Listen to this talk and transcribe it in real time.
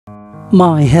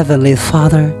My Heavenly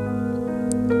Father,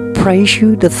 praise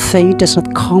you that faith does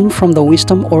not come from the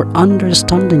wisdom or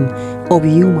understanding of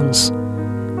humans,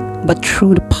 but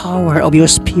through the power of your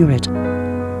Spirit.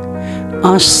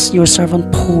 As your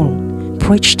servant Paul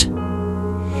preached,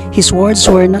 his words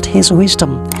were not his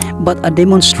wisdom, but a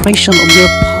demonstration of your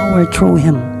power through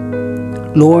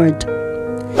him. Lord,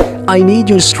 I need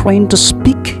your strength to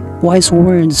speak wise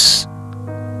words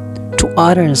to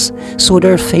others so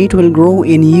their faith will grow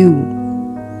in you.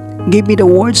 Give me the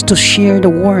words to share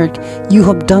the work you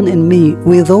have done in me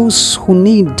with those who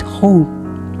need hope.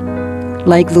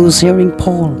 Like those hearing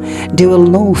Paul, they will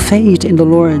know faith in the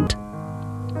Lord.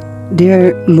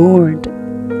 Dear Lord,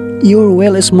 your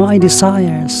will is my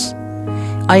desires.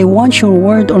 I want your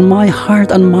word on my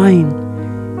heart and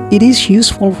mind. It is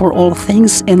useful for all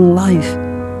things in life.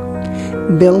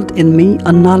 Build in me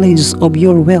a knowledge of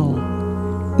your will.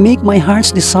 Make my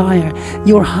heart's desire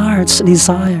your heart's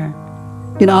desire.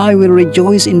 Then I will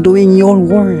rejoice in doing your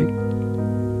work.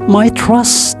 My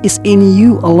trust is in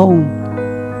you alone.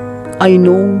 I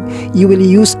know you will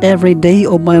use every day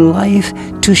of my life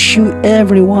to show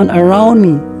everyone around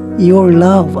me your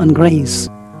love and grace.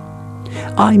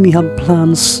 I may have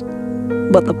plans,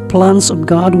 but the plans of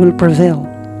God will prevail.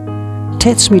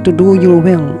 Teach me to do your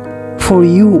will, for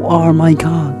you are my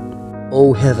God.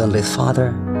 O Heavenly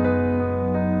Father,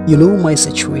 you know my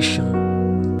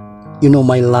situation. You know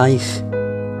my life.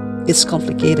 It's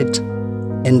complicated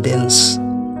and dense.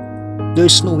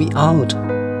 There's no way out.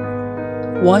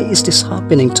 Why is this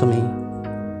happening to me?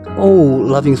 Oh,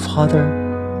 loving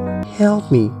Father,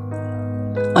 help me.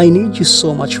 I need you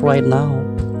so much right now.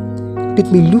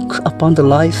 Let me look upon the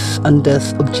life and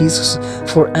death of Jesus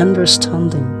for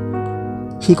understanding.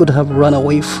 He could have run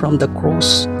away from the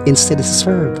cross, instead he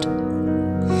served.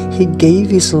 He gave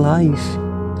his life.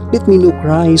 Let me know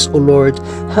Christ, O Lord.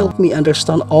 Help me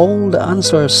understand all the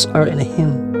answers are in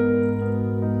him.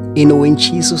 In knowing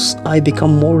Jesus, I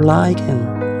become more like him.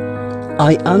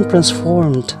 I am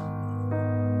transformed.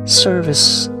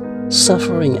 Service,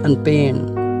 suffering, and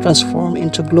pain transform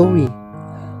into glory.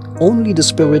 Only the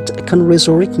Spirit can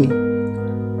resurrect me.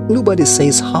 Nobody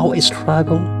says how I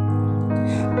struggle.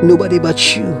 Nobody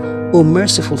but you, O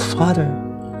merciful Father.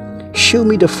 Show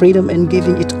me the freedom in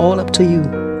giving it all up to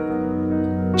you.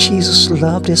 Jesus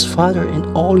loved his Father and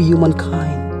all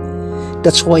humankind.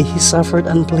 That's why he suffered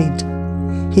and bled.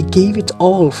 He gave it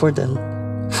all for them,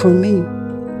 for me.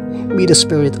 May the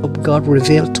Spirit of God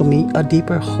reveal to me a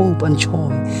deeper hope and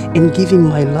joy in giving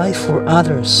my life for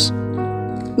others.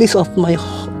 Lift up my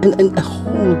and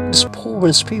hold this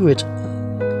poor spirit.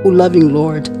 O loving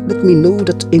Lord, let me know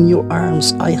that in your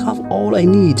arms I have all I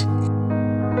need.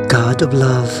 God of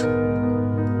love,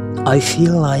 I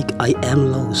feel like I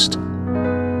am lost,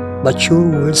 but your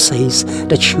word says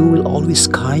that you will always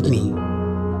guide me.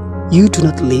 You do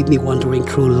not leave me wandering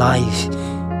through life,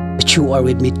 but you are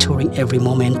with me during every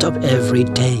moment of every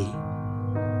day.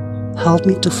 Help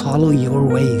me to follow your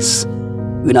ways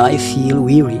when I feel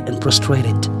weary and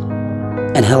frustrated,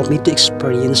 and help me to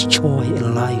experience joy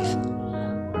in life.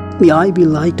 May I be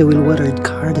like the well-watered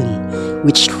garden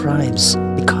which thrives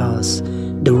because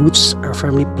the roots are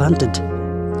firmly planted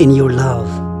in your love.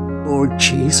 Lord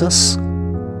Jesus,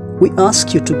 we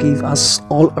ask you to give us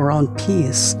all-around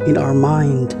peace in our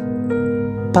mind,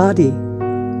 body,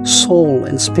 soul,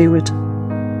 and spirit.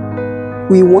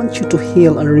 We want you to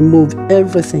heal and remove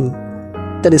everything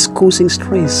that is causing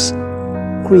stress,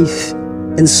 grief,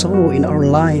 and sorrow in our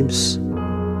lives.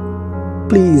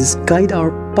 Please guide our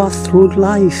path through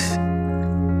life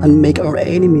and make our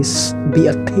enemies be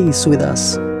at peace with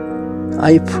us.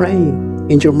 I pray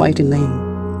in your mighty name.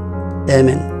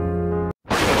 Amen.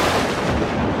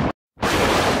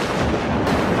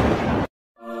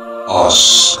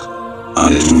 Ask,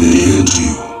 and it will be given to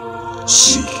you.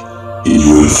 Seek, and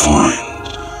you will find.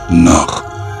 Knock,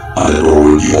 and the door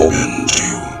will be opened to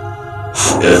you.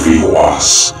 For every who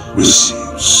asks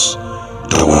receives,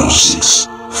 the one who seeks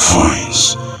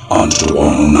finds, and to the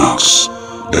one who knocks,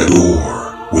 the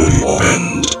door will be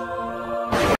opened.